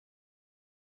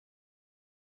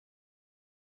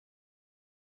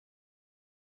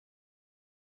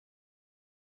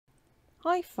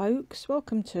Hi folks,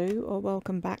 welcome to or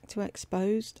welcome back to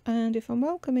Exposed, and if I'm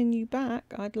welcoming you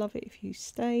back, I'd love it if you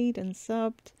stayed and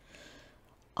subbed.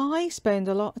 I spend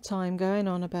a lot of time going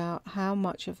on about how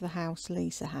much of the house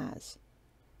Lisa has,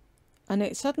 and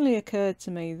it suddenly occurred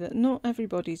to me that not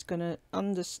everybody's going to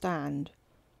understand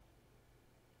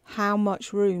how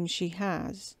much room she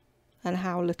has and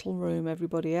how little room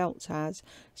everybody else has,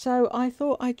 so I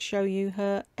thought I'd show you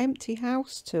her empty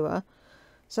house tour.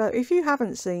 So if you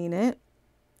haven't seen it,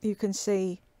 you can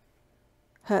see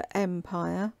her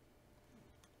empire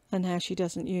and how she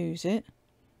doesn't use it,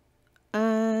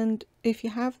 and if you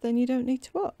have, then you don't need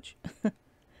to watch.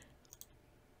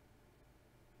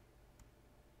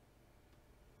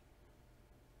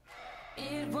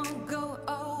 It won't go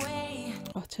away.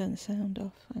 I'll turn the sound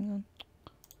off, hang on,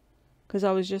 because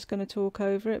I was just going to talk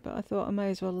over it, but I thought I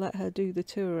may as well let her do the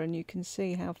tour and you can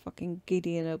see how fucking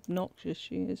giddy and obnoxious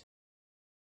she is.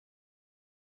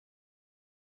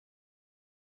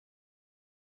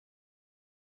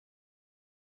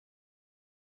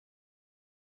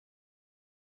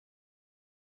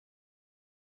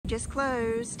 Just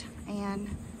closed,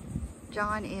 and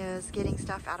John is getting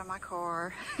stuff out of my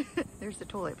car. There's the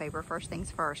toilet paper, first things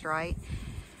first, right?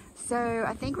 So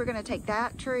I think we're going to take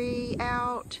that tree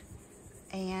out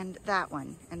and that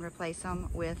one and replace them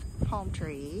with palm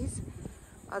trees.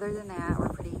 Other than that, we're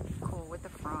pretty cool with the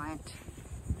front.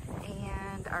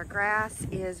 And our grass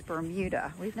is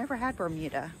Bermuda. We've never had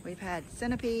Bermuda. We've had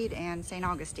Centipede and St.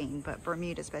 Augustine, but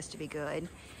Bermuda's supposed to be good.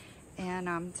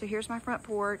 And so here's my front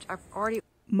porch. I've already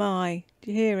Do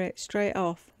you hear it? Straight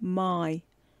off.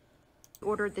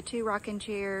 ordered the 2 rocking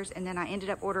chairs, and then I ended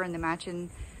up ordering the matching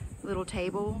little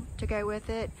table to go with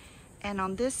it. And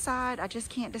on this side, I just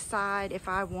can't decide if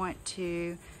I want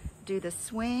to do the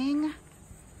swing.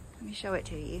 Let me show it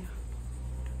to you.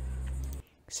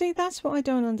 See, that's what I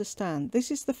don't understand.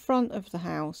 This is the front of the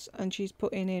house and she's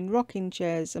putting in rocking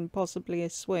chairs and possibly a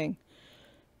swing.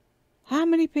 How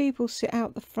many people sit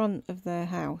out the front of their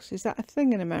house? Is that a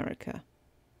thing in America?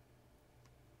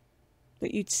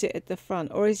 That you'd sit at the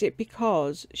front? Or is it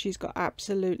because she's got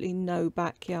absolutely no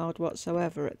backyard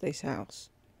whatsoever at this house?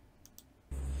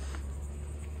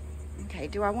 Okay,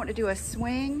 do I want to do a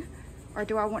swing or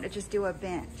do I want to just do a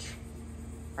bench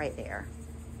right there?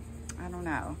 I don't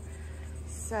know.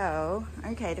 So,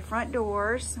 okay, the front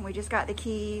doors, we just got the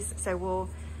keys, so we'll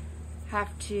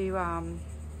have to,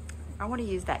 I want to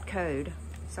use that code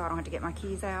so I don't have to get my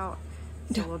keys out.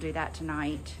 So we'll do that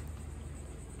tonight.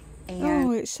 And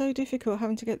oh, it's so difficult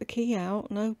having to get the key out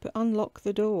and unlock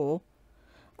the door.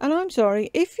 And I'm sorry,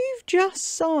 if you've just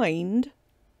signed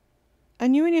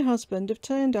and you and your husband have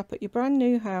turned up at your brand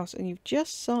new house and you've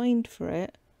just signed for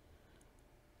it,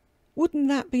 wouldn't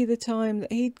that be the time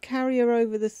that he'd carry her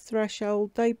over the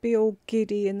threshold? They'd be all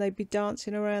giddy and they'd be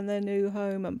dancing around their new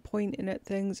home and pointing at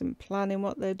things and planning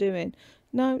what they're doing.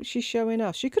 No, she's showing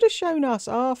us. She could have shown us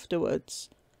afterwards.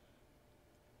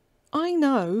 I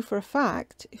know for a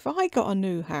fact, if I got a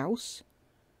new house,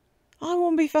 I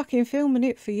wouldn't be fucking filming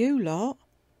it for you lot.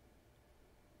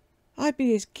 I'd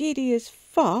be as giddy as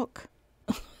fuck.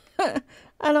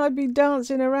 And I'd be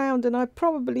dancing around, and I'd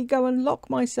probably go and lock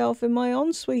myself in my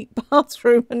ensuite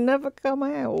bathroom and never come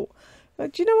out.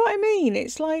 But do you know what I mean?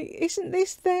 It's like, isn't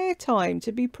this their time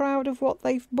to be proud of what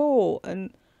they've bought?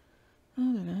 And I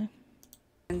don't know.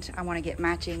 And I want to get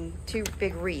matching 2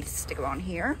 big wreaths to go on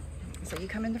here. So you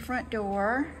come in the front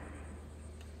door,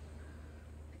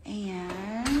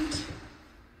 and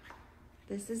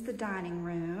this is the dining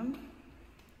room.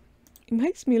 It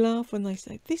makes me laugh when they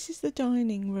say, this is the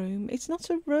dining room. It's not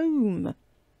a room.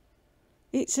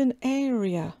 It's an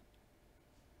area.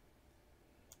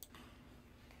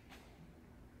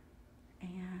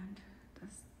 And the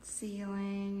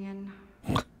ceiling,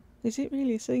 and Is it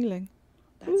really a ceiling?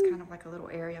 that's kind of like a little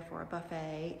area for a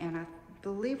buffet. And I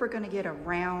believe we're going to get a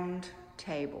round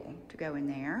table to go in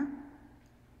there.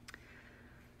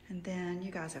 And then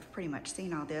you guys have pretty much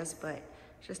seen all this, but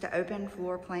just an open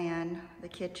floor plan, the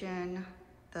kitchen,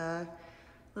 the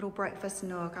little breakfast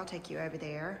nook. I'll take you over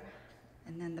there.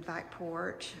 And then the back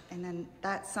porch. And then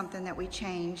that's something that we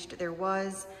changed. There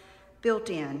was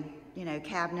built-in, you know,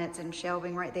 cabinets and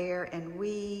shelving right there. And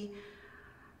we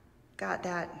got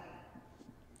that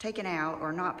taken out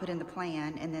or not put in the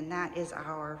plan. And then that is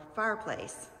our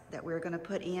fireplace that we're going to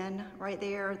put in right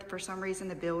there. For some reason,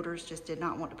 the builders just did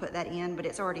not want to put that in, but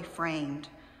it's already framed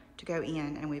to go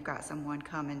in, and we've got someone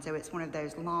coming. So it's one of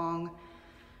those long,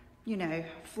 you know,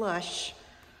 flush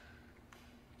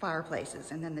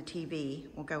fireplaces, and then the TV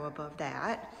will go above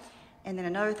that. And then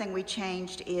another thing we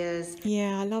changed is...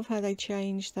 Yeah, I love how they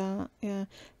changed that. Yeah,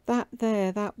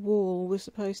 that wall was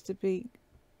supposed to be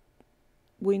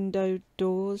window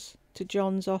doors to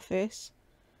John's office.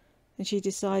 And she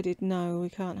decided, no, we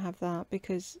can't have that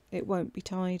because it won't be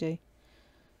tidy.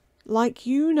 Like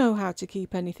you know how to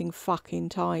keep anything fucking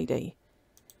tidy.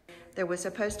 There was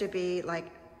supposed to be like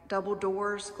double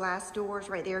doors, glass doors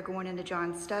right there going into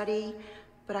John's study.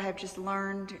 But I have just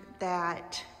learned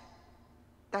that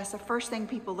that's the first thing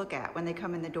people look at when they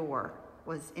come in the door,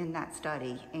 was in that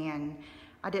study. And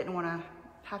I didn't want to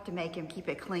have to make him keep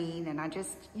it clean. And I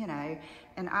just, you know,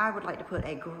 and I would like to put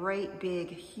a great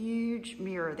big huge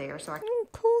mirror there so I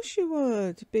Of course you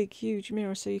would. Big huge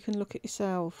mirror so you can look at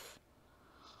yourself.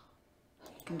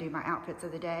 can do my outfits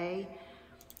of the day.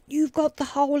 You've got the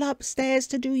whole upstairs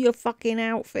to do your fucking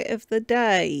outfit of the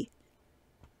day.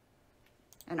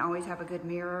 And always have a good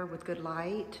mirror with good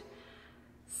light.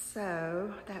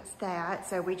 So that's that.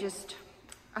 So we just,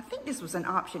 I think this was an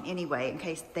option anyway, in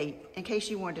case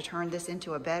you wanted to turn this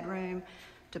into a bedroom,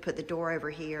 to put the door over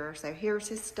here. So here's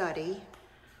his study.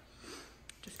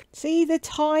 See the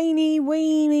tiny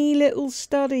weeny little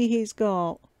study he's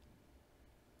got.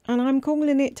 And I'm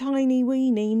calling it tiny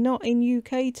weeny, not in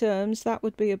UK terms. That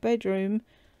would be a bedroom.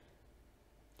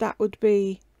 That would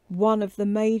be one of the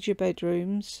major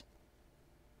bedrooms.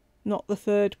 Not the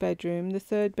third bedroom. The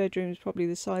third bedroom is probably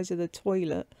the size of the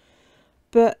toilet.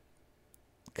 But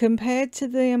compared to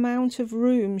the amount of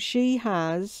room she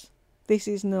has, this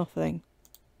is nothing.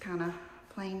 Kind of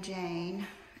plain Jane.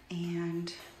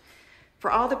 And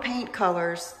for all the paint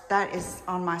colors, that is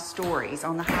on my stories,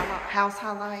 on the house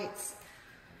highlights.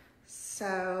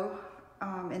 So,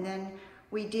 and then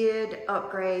we did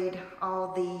upgrade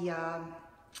all the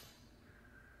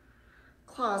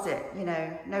closet, you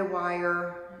know, no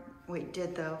wire. We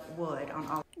did the wood on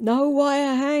all No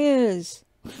wire hangers.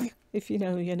 If you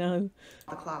know, you know.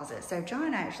 the closet. So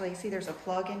John actually, see there's a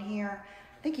plug in here.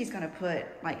 I think he's going to put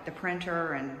like the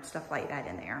printer and stuff like that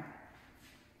in there.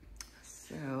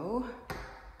 So,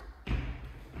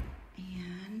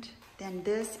 and then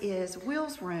this is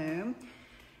Will's room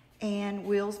and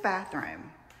Will's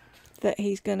bathroom. That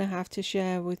he's going to have to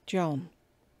share with John.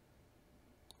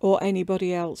 Or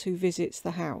anybody else who visits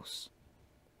the house.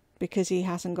 Because he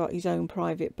hasn't got his own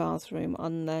private bathroom,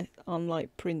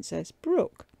 unlike Princess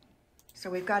Brooke. So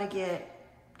we've got to get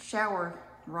shower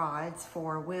rods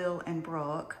for Will and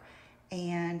Brooke.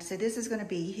 And so this is going to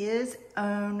be his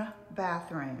own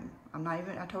bathroom.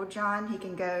 I told John he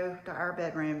can go to our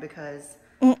bedroom because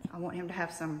I want him to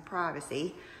have some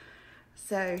privacy.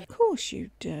 So Of course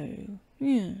you do.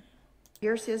 Yeah.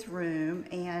 here's his room,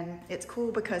 and it's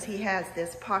cool because he has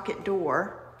this pocket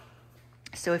door.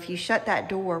 So if you shut that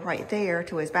door right there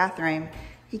to his bathroom,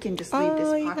 he can just leave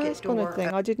this pocket door. Kind of thing.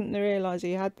 I didn't realise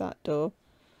he had that door.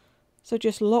 So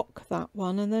just lock that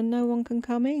one and then no one can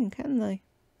come in, can they?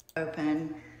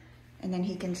 Open, and then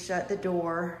he can shut the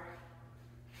door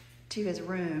to his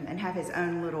room and have his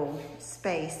own little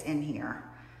space in here.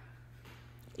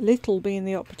 Little being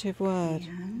the operative word.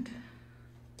 And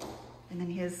then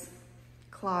his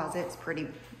closet's pretty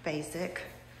basic.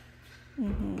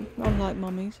 Unlike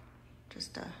Mummy's.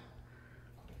 Just a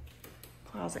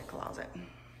closet.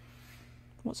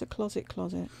 What's a closet?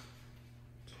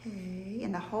 Okay,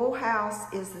 and the whole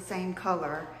house is the same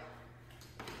color,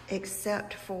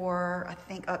 except for, I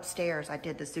think upstairs I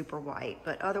did the super white,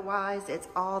 but otherwise it's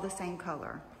all the same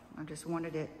color. I just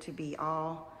wanted it to be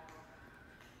all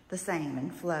the same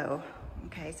and flow.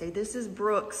 Okay, so this is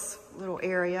Brooke's little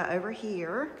area over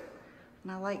here.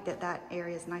 And I like that that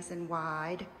area is nice and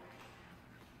wide.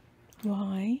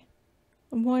 Why?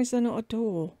 And why is there not a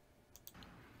door?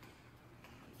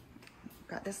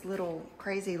 Got this little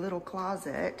crazy little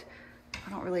closet. I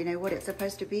don't really know what it's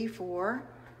supposed to be for.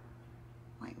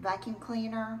 Like vacuum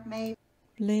cleaner, maybe.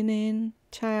 Linen,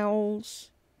 towels,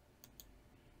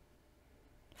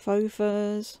 faux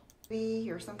furs.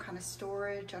 Or some kind of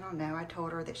storage. I don't know. I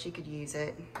told her that she could use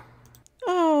it.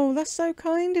 Oh, that's so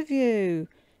kind of you.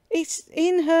 It's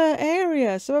in her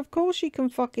area, so of course she can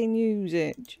fucking use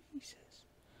it. Jesus.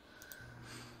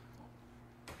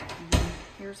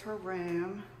 Here's her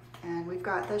room. And we've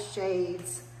got the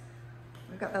shades.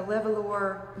 We've got the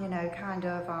Levolor, you know, kind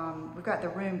of, we've got the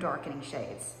room darkening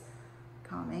shades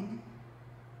coming.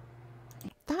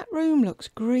 That room looks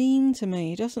green to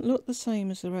me. It doesn't look the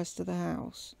same as the rest of the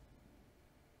house.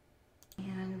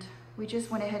 And we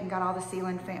just went ahead and got all the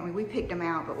ceiling fan. We picked them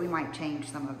out, but we might change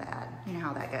some of that. You know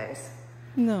how that goes.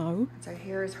 No. So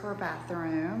here's her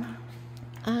bathroom.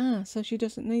 Ah, so she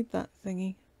doesn't need that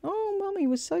thingy. Oh, Mummy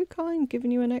was so kind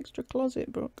giving you an extra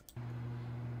closet, Brooke.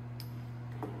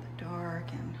 The dark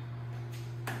and...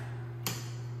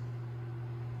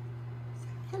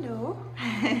 Hello.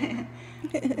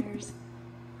 There's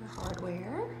her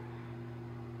hardware.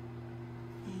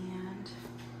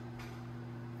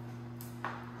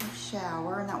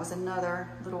 shower, and that was another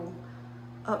little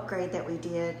upgrade that we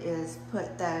did, is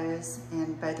put those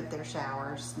in both of their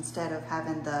showers instead of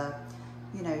having the,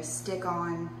 you know, stick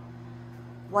on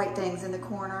white things in the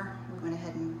corner. We went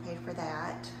ahead and paid for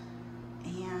that.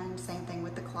 And same thing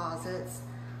with the closets.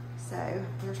 So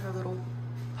here's her little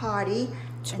potty.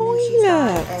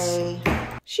 Toilet.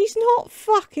 She's not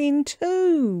fucking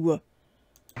two.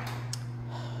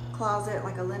 Closet,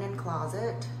 like a linen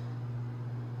closet.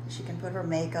 She can put her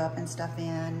makeup and stuff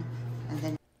in, and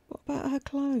then what about her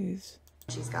clothes?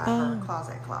 She's got her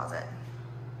closet.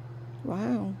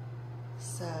 Wow.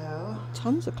 So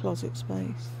tons of closet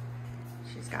space.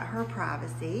 She's got her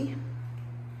privacy.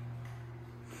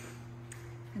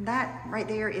 And that right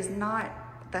there is not,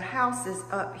 the house is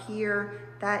up here.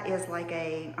 That is like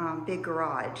a big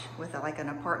garage with like an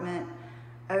apartment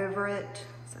over it.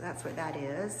 So that's what that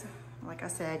is. Like I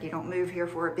said, you don't move here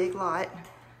for a big lot.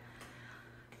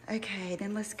 Okay,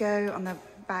 then let's go on the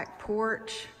back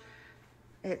porch.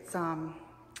 It's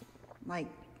like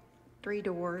 3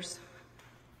 doors.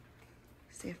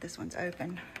 See if this one's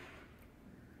open.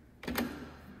 Okay.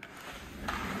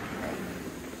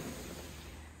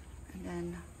 And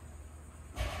then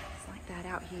it's like that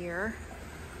out here.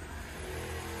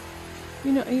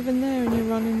 You're not even there and you're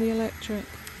running the electric.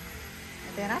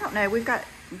 And then I don't know, we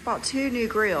bought 2 new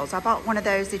grills. I bought one of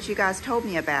those that you guys told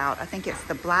me about. I think it's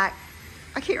the black,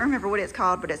 I can't remember what it's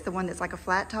called, but it's the one that's like a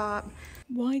flat top.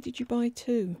 Why did you buy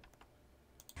 2?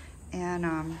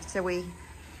 And so we,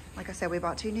 like I said, we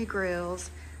bought 2 new grills.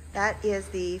 That is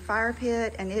the fire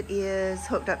pit, and it is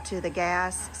hooked up to the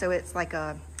gas. So it's like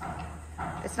a,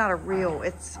 it's not a real,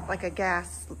 it's like a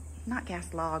gas, not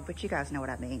gas log, but you guys know what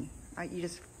I mean. You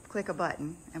just click a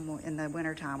button, and in the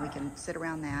wintertime we can sit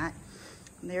around that.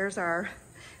 And there's our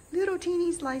little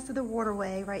teeny slice of the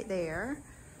waterway right there.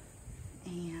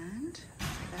 And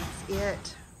that's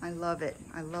it. I love it.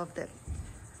 I love that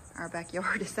our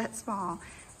backyard is that small.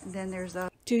 And then there's a...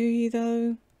 Do you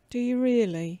though? Do you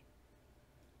really?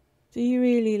 Do you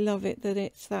really love it that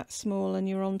it's that small and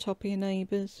you're on top of your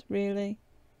neighbours? Really?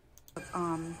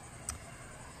 Palm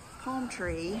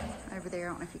tree over there. I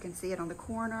don't know if you can see it on the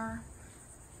corner.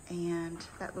 And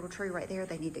that little tree right there,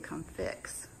 they need to come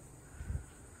fix.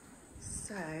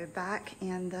 So back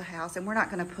in the house, and we're not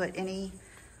going to put any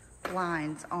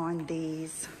blinds on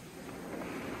these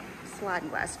sliding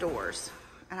glass doors.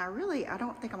 And I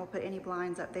don't think I'm going to put any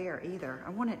blinds up there either. I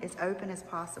want it as open as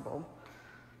possible.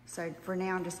 So for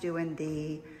now, I'm just doing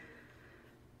the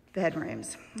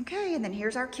bedrooms. Okay, and then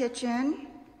here's our kitchen.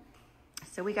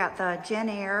 So we got the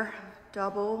Jenn-Air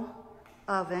double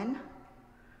oven.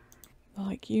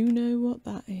 Like you know what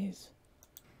that is.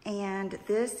 And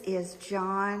this is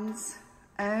John's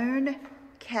own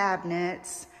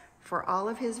cabinets for all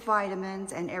of his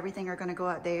vitamins, and everything are going to go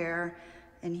up there,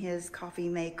 and his coffee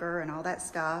maker and all that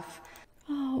stuff.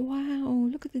 Oh wow,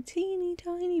 look at the teeny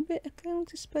tiny bit of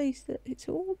counter space that it's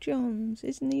all John's.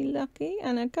 Isn't he lucky?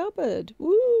 And a cupboard.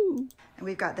 Woo! And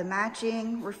we've got the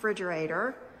matching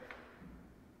refrigerator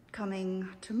coming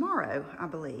tomorrow, I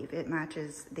believe. It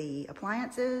matches the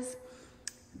appliances.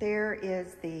 There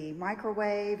is the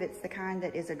microwave. It's the kind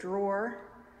that is a drawer.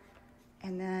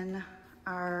 And then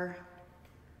our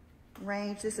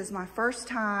range. This is my first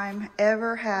time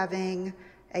ever having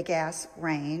a gas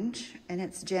range, and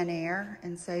it's Jenn-Air,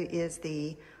 and so is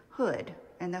the hood.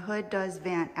 And the hood does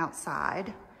vent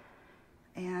outside.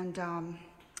 And I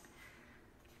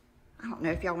don't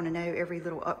know if y'all want to know every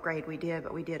little upgrade we did,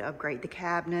 but we did upgrade the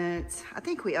cabinets. I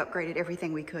think we upgraded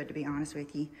everything we could, to be honest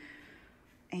with you.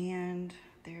 And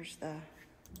there's the...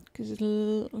 Because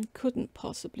we couldn't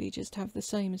possibly just have the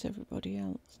same as everybody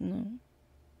else, no.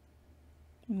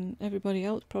 And everybody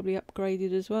else probably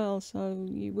upgraded as well, so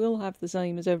you will have the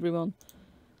same as everyone.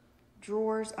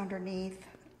 Drawers underneath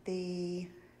the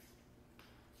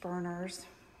burners,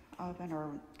 oven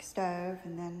or stove,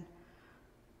 and then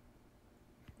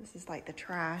this is like the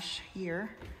trash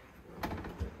here.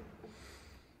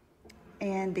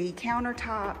 And the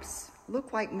countertops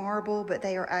look like marble, but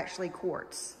they are actually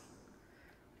quartz.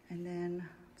 And then,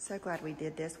 so glad we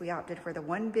did this. We opted for the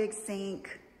one big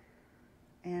sink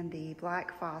and the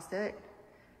black faucet.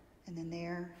 And then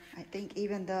there, I think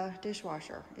even the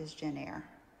dishwasher is Jenn-Air.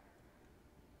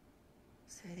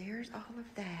 So there's all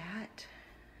of that.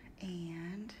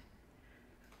 And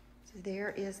so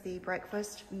there is the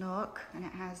breakfast nook, and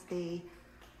it has the...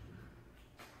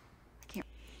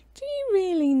 Do you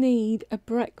really need a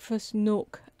breakfast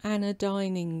nook and a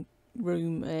dining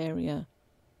room area?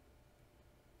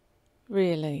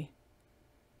 Really?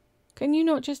 Can you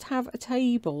not just have a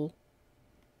table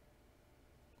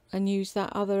and use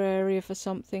that other area for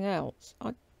something else?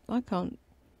 I can't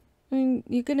I mean,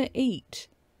 you're going to eat.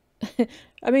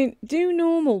 I mean, do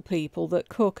normal people that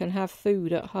cook and have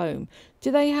food at home,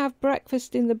 do they have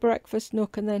breakfast in the breakfast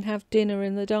nook and then have dinner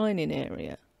in the dining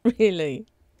area? Really?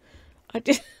 I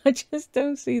just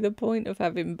don't see the point of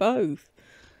having both.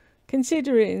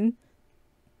 Considering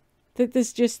that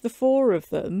there's just the 4 of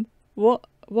them.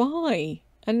 Why?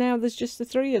 And now there's just the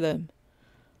 3 of them.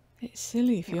 It's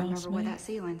silly if you ask me. I remember what that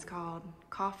ceiling's called.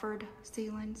 Coffered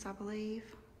ceilings, I believe.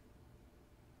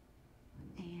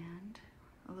 And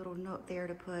a little nook there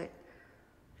to put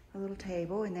a little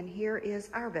table. And then here is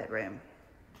our bedroom.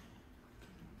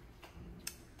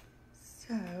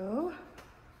 So,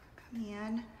 come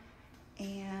in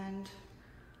and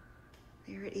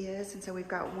there it is. And so we've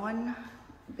got one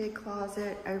big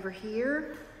closet over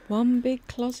here. One big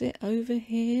closet over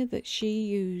here that she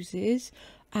uses,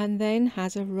 and then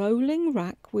has a rolling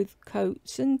rack with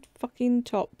coats and fucking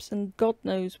tops and God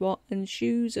knows what, and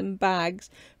shoes and bags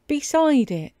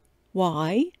beside it.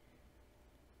 Why?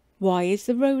 Why is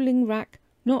the rolling rack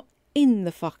not in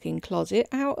the fucking closet,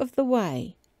 out of the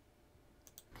way?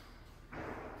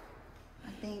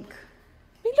 I think...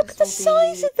 I mean, look at the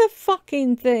size of the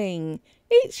fucking thing.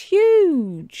 It's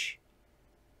huge.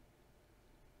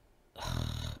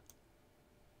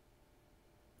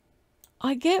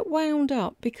 I get wound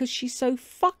up because she's so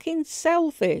fucking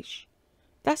selfish.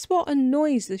 That's what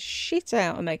annoys the shit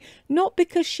out of me. Not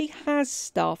because she has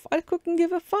stuff. I couldn't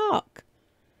give a fuck.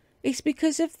 It's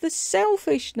because of the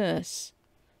selfishness.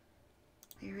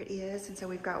 There it is. And so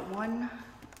we've got one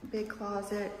big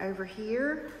closet over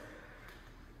here.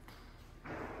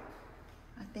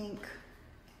 I think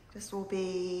this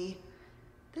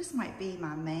might be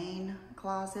my main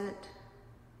closet.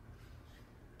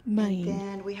 Main. And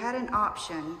then we had an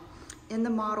option in the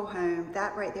model home.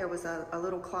 That right there was a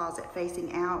little closet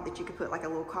facing out that you could put like a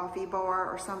little coffee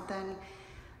bar or something.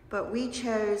 But we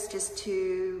chose just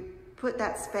to put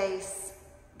that space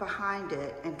behind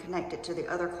it and connect it to the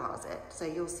other closet. So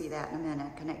you'll see that in a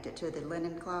minute, connect it to the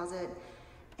linen closet.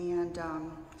 And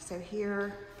so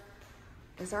here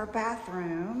is our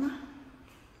bathroom.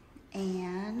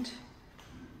 And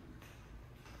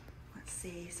let's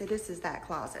see, so this is that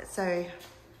closet. So it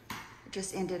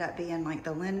just ended up being like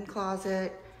the linen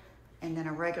closet and then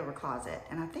a regular closet.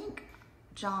 And I think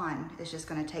John is just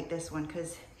gonna take this one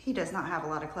because he does not have a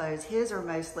lot of clothes. His are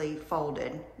mostly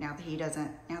folded now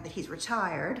that he's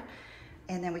retired.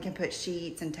 And then we can put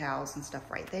sheets and towels and stuff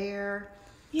right there.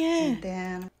 Yeah. And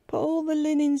then put all the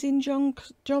linens in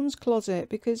John's closet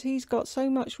because he's got so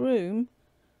much room.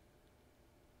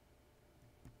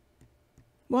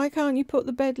 Why can't you put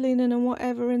the bed linen and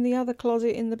whatever in the other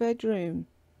closet in the bedroom?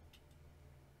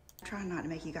 Trying not to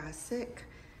make you guys sick.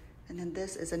 And then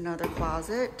this is another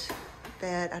closet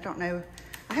that I don't know.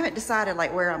 I haven't decided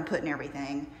like where I'm putting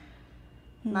everything.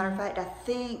 Matter of fact, I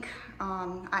think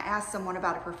I asked someone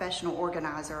about a professional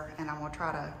organizer and I'm gonna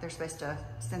try to, they're supposed to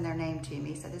send their name to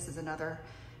me. So this is another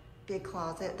big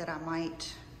closet that I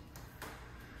might,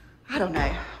 I don't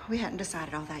know. We hadn't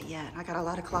decided all that yet. I got a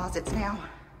lot of closets now.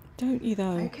 Don't you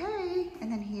though? Okay,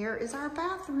 and then here is our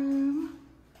bathroom.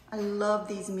 I love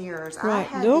these mirrors.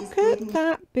 Right, look at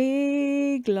that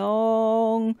big,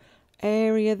 long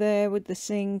area there with the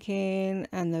sink in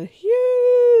and the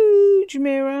huge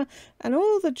mirror and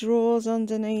all the drawers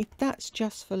underneath. That's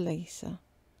just for Lisa.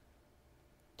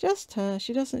 Just her.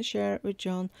 She doesn't share it with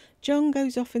John. John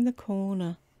goes off in the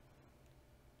corner.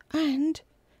 And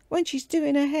when she's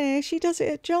doing her hair, she does it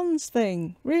at John's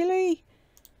thing. Really?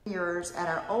 Mirrors at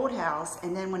our old house,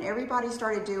 and then when everybody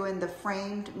started doing the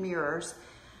framed mirrors,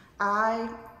 I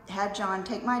had John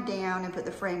take mine down and put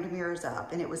the framed mirrors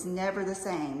up, and it was never the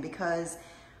same because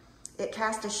it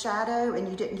cast a shadow and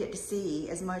you didn't get to see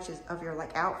as much of your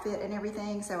like outfit and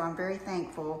everything. So I'm very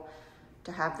thankful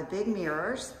to have the big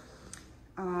mirrors.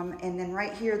 And then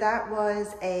right here, that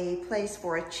was a place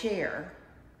for a chair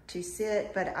to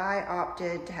sit, but I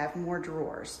opted to have more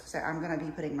drawers. So I'm gonna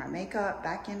be putting my makeup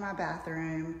back in my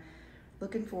bathroom.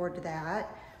 Looking forward to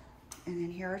that. And then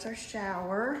here's our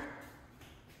shower.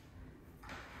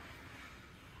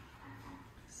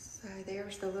 So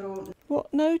there's the little...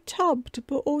 What, no tub to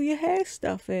put all your hair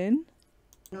stuff in?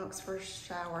 Nooks for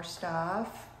shower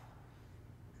stuff.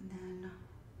 And then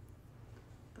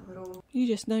the little... You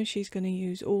just know she's going to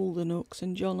use all the nooks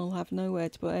and John will have nowhere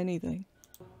to put anything.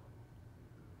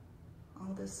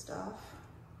 All this stuff.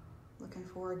 Looking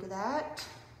forward to that.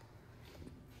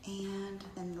 And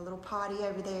then the little potty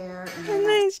over there. And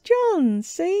there's John,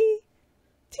 see?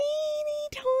 Teeny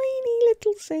tiny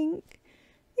little sink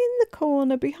in the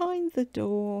corner behind the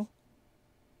door.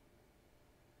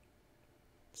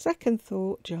 Second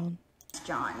thought, John.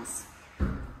 John's.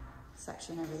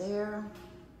 section over there.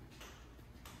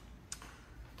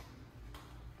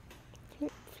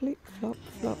 Flip, flip, flop,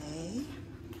 flop. Okay.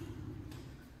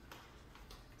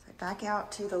 So back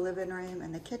out to the living room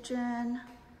and the kitchen,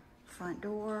 front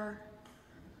door.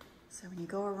 So when you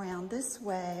go around this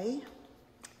way,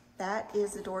 that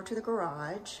is the door to the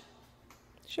garage.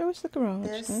 Show us the garage.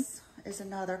 This is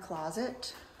another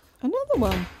closet. Another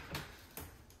one.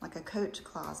 Like a coach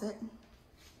closet.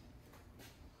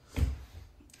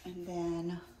 And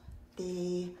then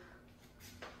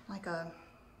like a,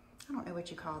 I don't know what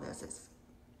you call this. It's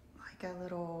like a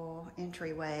little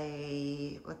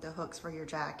entryway with the hooks for your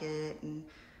jacket and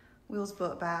Will's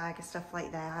book bag and stuff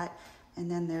like that.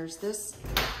 And then there's this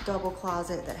double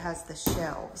closet that has the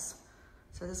shelves.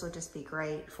 So this will just be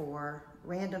great for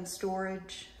random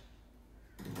storage.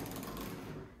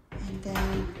 And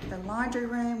then the laundry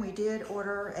room, we did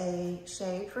order a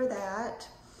shade for that.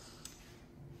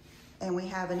 And we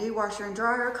have a new washer and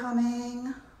dryer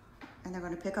coming, and they're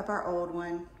gonna pick up our old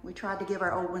one. We tried to give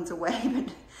our old ones away,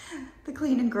 but the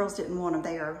cleaning girls didn't want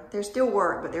them. They're still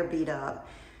work, but they're beat up.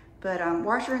 But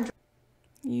washer and dryer.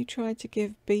 You tried to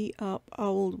give beat up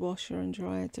old washer and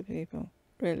dryer to people,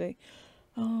 really?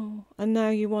 Oh, and now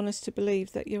you want us to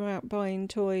believe that you're out buying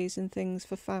toys and things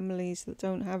for families that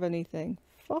don't have anything.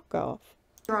 Fuck off.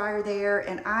 Dryer there,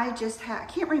 and I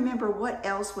can't remember what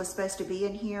else was supposed to be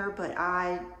in here, but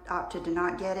I opted to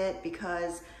not get it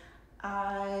because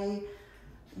I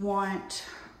want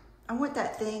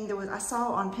that thing I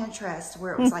saw on Pinterest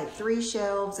where it was like 3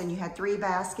 shelves and you had 3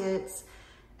 baskets,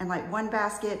 and like one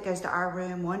basket goes to our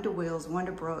room, one to Will's, one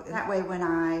to Brooke. That way when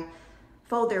I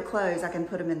fold their clothes, I can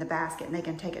put them in the basket and they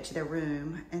can take it to their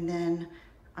room. And then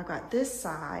I've got this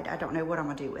side, I don't know what I'm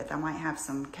gonna do with. I might have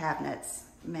some cabinets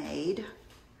made.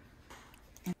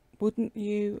 Wouldn't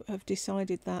you have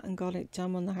decided that and got it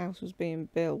done when the house was being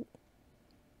built?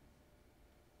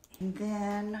 And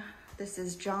then this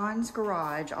is John's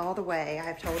garage all the way.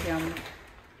 I've told him.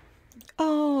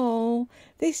 Oh,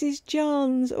 this is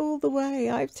John's all the way.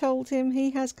 I've told him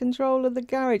he has control of the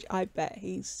garage. I bet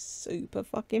he's super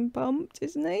fucking pumped,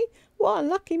 isn't he? What a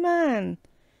lucky man.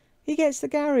 He gets the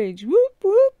garage. Whoop,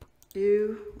 whoop.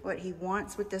 Do what he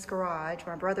wants with this garage.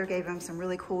 My brother gave him some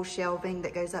really cool shelving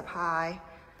that goes up high.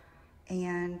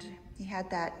 And he had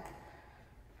that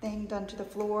thing done to the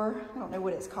floor. I don't know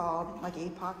what it's called, like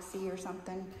epoxy or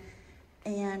something.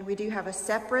 And we do have a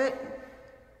separate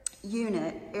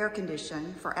unit, air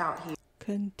condition, for out here.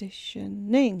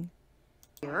 Conditioning.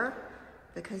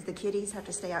 Because the kiddies have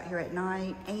to stay out here at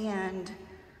night. And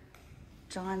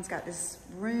John's got this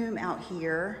room out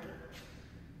here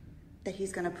that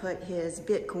he's gonna put his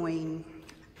Bitcoin.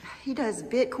 He does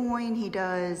Bitcoin, he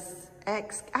does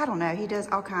I don't know, he does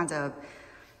all kinds of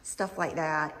stuff like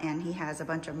that, and he has a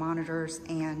bunch of monitors,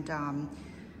 and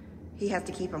he has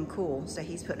to keep them cool, so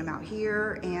he's putting them out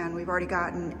here. And we've already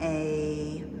gotten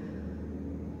a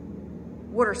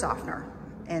water softener,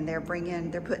 and they're putting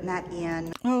that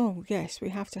in. Oh yes, we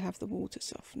have to have the water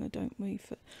softener, don't we,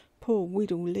 for poor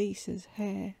widow Lisa's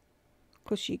hair,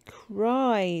 because she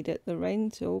cried at the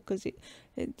rental because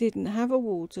it didn't have a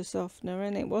water softener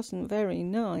and it wasn't very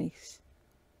nice.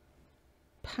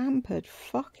 Pampered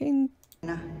fucking.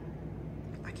 I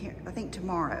think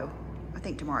tomorrow,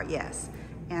 yes.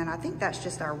 And I think that's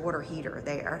just our water heater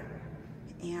there.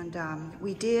 And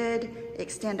we did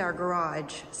extend our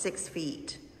garage 6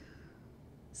 feet.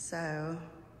 So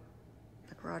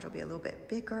the garage will be a little bit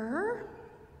bigger.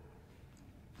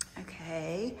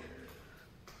 Okay.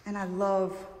 And I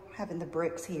love having the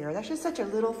bricks here. That's just such a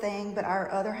little thing, but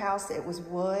our other house, it was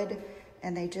wood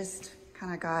and they just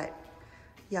kind of got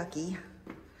yucky.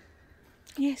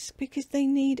 Yes, because they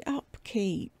need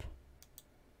upkeep.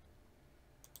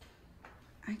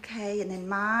 Okay, and then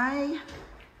my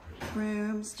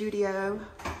room studio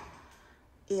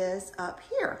is up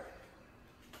here.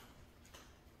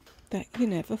 That you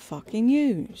never fucking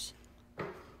use.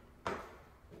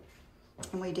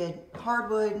 And we did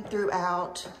hardwood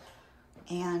throughout,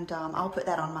 and I'll put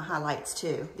that on my highlights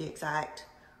too, the exact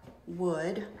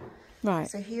wood. Right.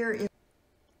 So here is.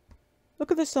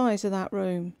 Look at the size of that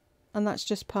room, and that's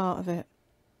just part of it.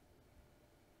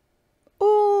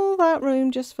 All that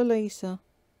room just for Lisa.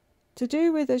 To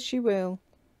do with as she will,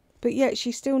 but yet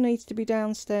she still needs to be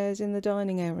downstairs in the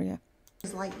dining area.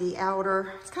 It's like the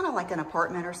outer, it's kind of like an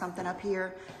apartment or something up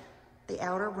here. The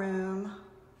outer room.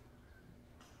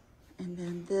 And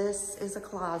then this is a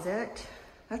closet.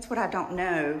 That's what I don't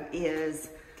know, is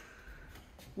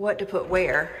what to put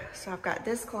where. So I've got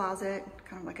this closet,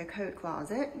 kind of like a coat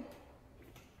closet.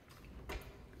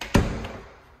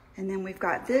 And then we've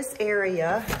got this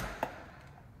area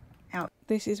out.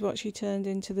 This is what she turned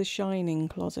into the shining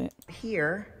closet.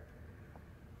 Here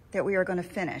that we are going to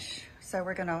finish. So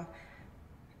we're going to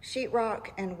sheetrock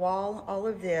and wall all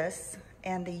of this,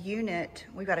 and the unit,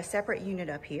 we've got a separate unit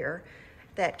up here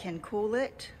that can cool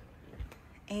it,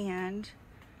 and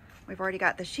we've already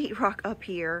got the sheetrock up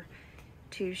here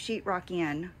to sheetrock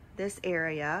in this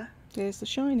area. There's the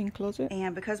shining closet.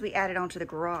 And because we added onto the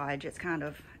garage, it's kind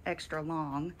of extra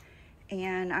long.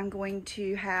 And I'm going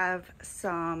to have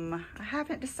some, I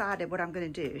haven't decided what I'm going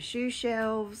to do. Shoe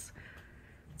shelves.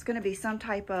 It's going to be some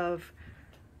type of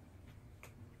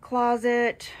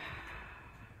closet,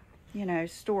 you know,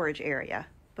 storage area.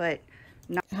 But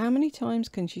not How many times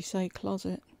can she say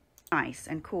closet? nice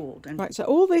and cooled and Right, so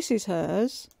all this is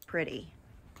hers. pretty.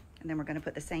 And then we're going to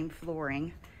put the same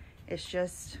flooring. It's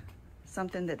just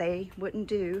something that they wouldn't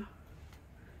do.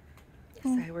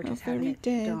 Oh, So we're how just having very it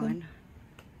dare done. them.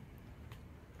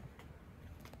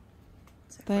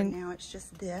 So Then for now it's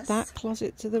just this. That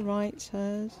closet to the right's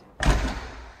hers.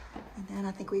 And then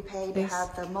I think we paid to This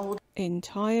have the mold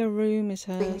entire room is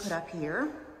being hers. put up here.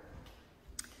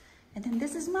 And then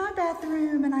this is my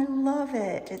bathroom, and I love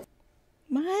it. It's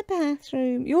My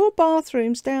bathroom. Your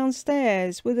bathroom's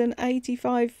downstairs with an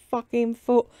 85 fucking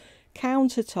foot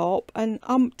countertop and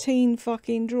umpteen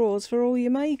fucking drawers for all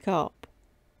your makeup.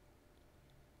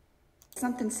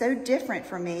 something so different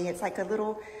for me. It's like a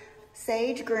little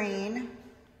sage green.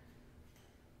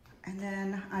 And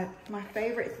then my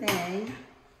favorite thing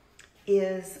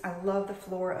is I love the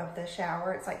floor of the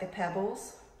shower. It's like the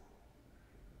pebbles.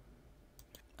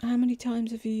 How many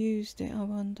times have you used it, I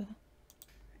wonder?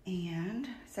 And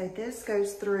so this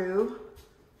goes through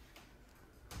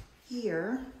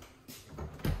here.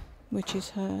 Which is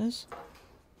hers.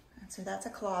 And so that's a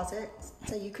closet.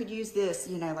 So you could use this,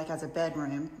 you know, like as a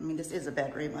bedroom. I mean, this is a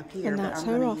bedroom up here, And but that's I'm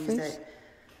her going to use office. it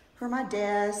for my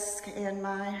desk and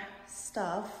my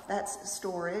stuff. That's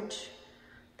storage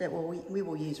that we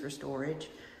will use for storage.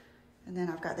 And then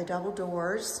I've got the double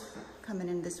doors coming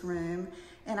in this room.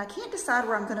 And I can't decide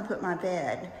where I'm going to put my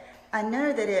bed. I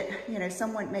know that it, you know,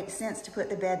 somewhat makes sense to put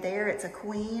the bed there. It's a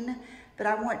queen, but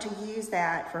I want to use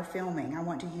that for filming. I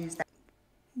want to use that.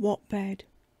 What bed?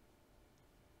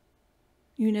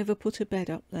 You never put a bed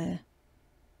up there.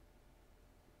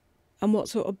 And what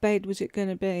sort of bed was it going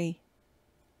to be?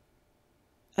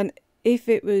 And if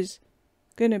it was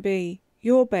going to be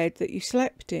your bed that you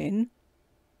slept in,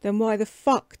 then why the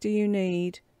fuck do you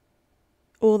need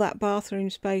all that bathroom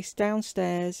space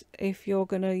downstairs if you're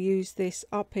going to use this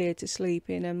up here to sleep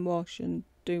in and wash and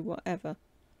do whatever?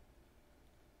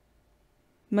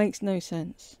 Makes no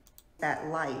sense. That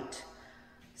light.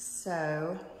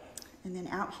 So, and then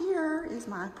out here is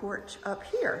my porch up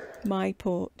here. My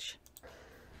porch.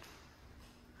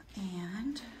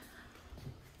 And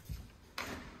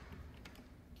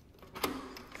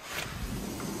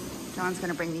John's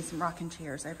gonna bring me some rocking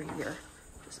chairs every year.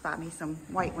 Just buy me some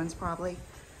white ones probably.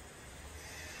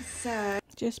 So,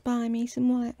 Just buy me some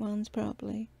white ones,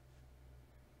 probably.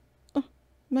 Oh,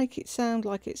 make it sound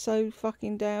like it's so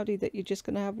fucking dowdy that you're just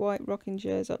going to have white rocking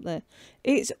chairs up there.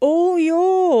 It's all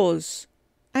yours.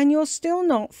 And you're still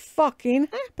not fucking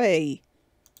happy.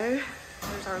 there's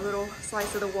our little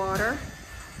slice of the water.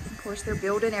 Of course, they're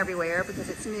building everywhere because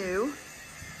it's new.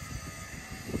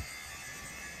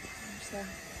 There's the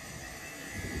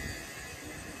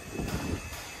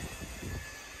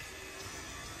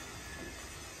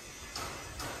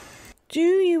Do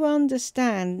you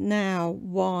understand now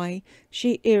why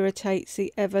she irritates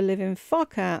the ever-living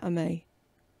fuck out of me?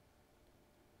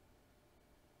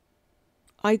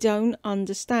 I don't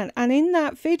understand. And in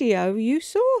that video, you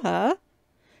saw her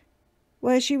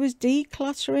where she was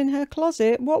decluttering her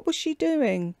closet. What was she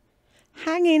doing?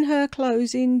 Hanging her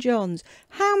clothes in John's.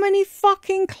 How many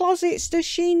fucking closets does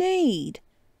she need?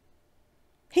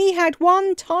 He had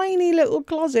one tiny little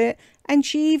closet and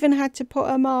she even had to put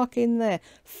a mark in there.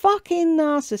 Fucking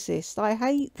narcissist. I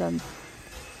hate them.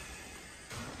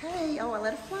 Hey, oh, I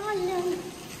let a fly in.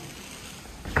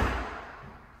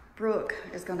 Brooke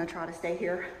is gonna try to stay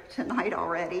here tonight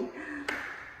already.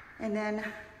 And then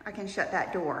I can shut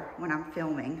that door when I'm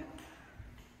filming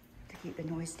to keep the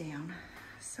noise down.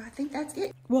 So I think that's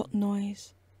it. What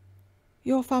noise?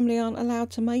 Your family aren't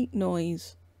allowed to make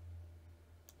noise.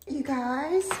 You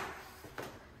guys,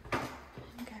 go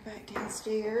back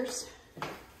downstairs.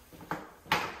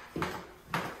 I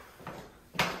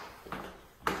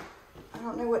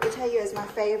don't know what to tell you is my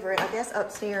favorite. I guess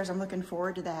upstairs, I'm looking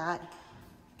forward to that.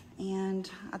 And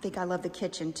I think I love the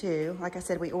kitchen too. Like I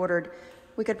said, we could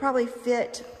probably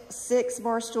fit 6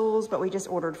 bar stools, but we just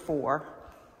ordered 4.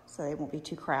 So they won't be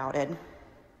too crowded.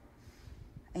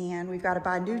 And we've got to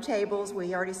buy new tables.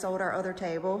 We already sold our other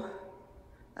table.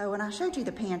 Oh, and I showed you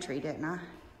the pantry, didn't I?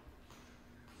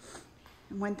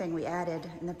 And one thing we added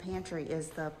in the pantry is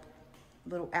the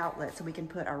little outlet so we can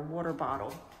put our water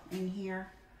bottle in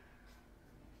here.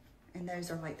 And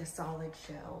those are like the solid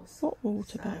shelves. What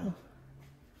water bottle?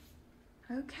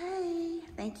 Okay,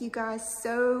 thank you guys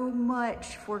so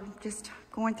much for just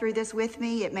going through this with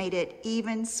me. It made it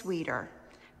even sweeter.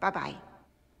 Bye-bye.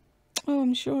 Oh,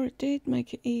 I'm sure it did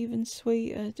make it even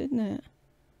sweeter, didn't it?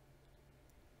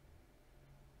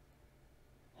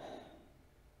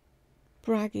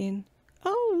 Bragging.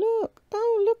 Oh,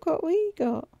 look what we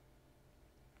got.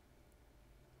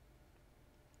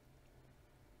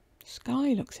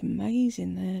 Sky looks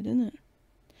amazing there, doesn't it?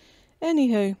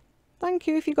 Anywho, thank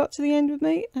you if you got to the end with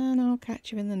me, and I'll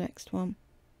catch you in the next one.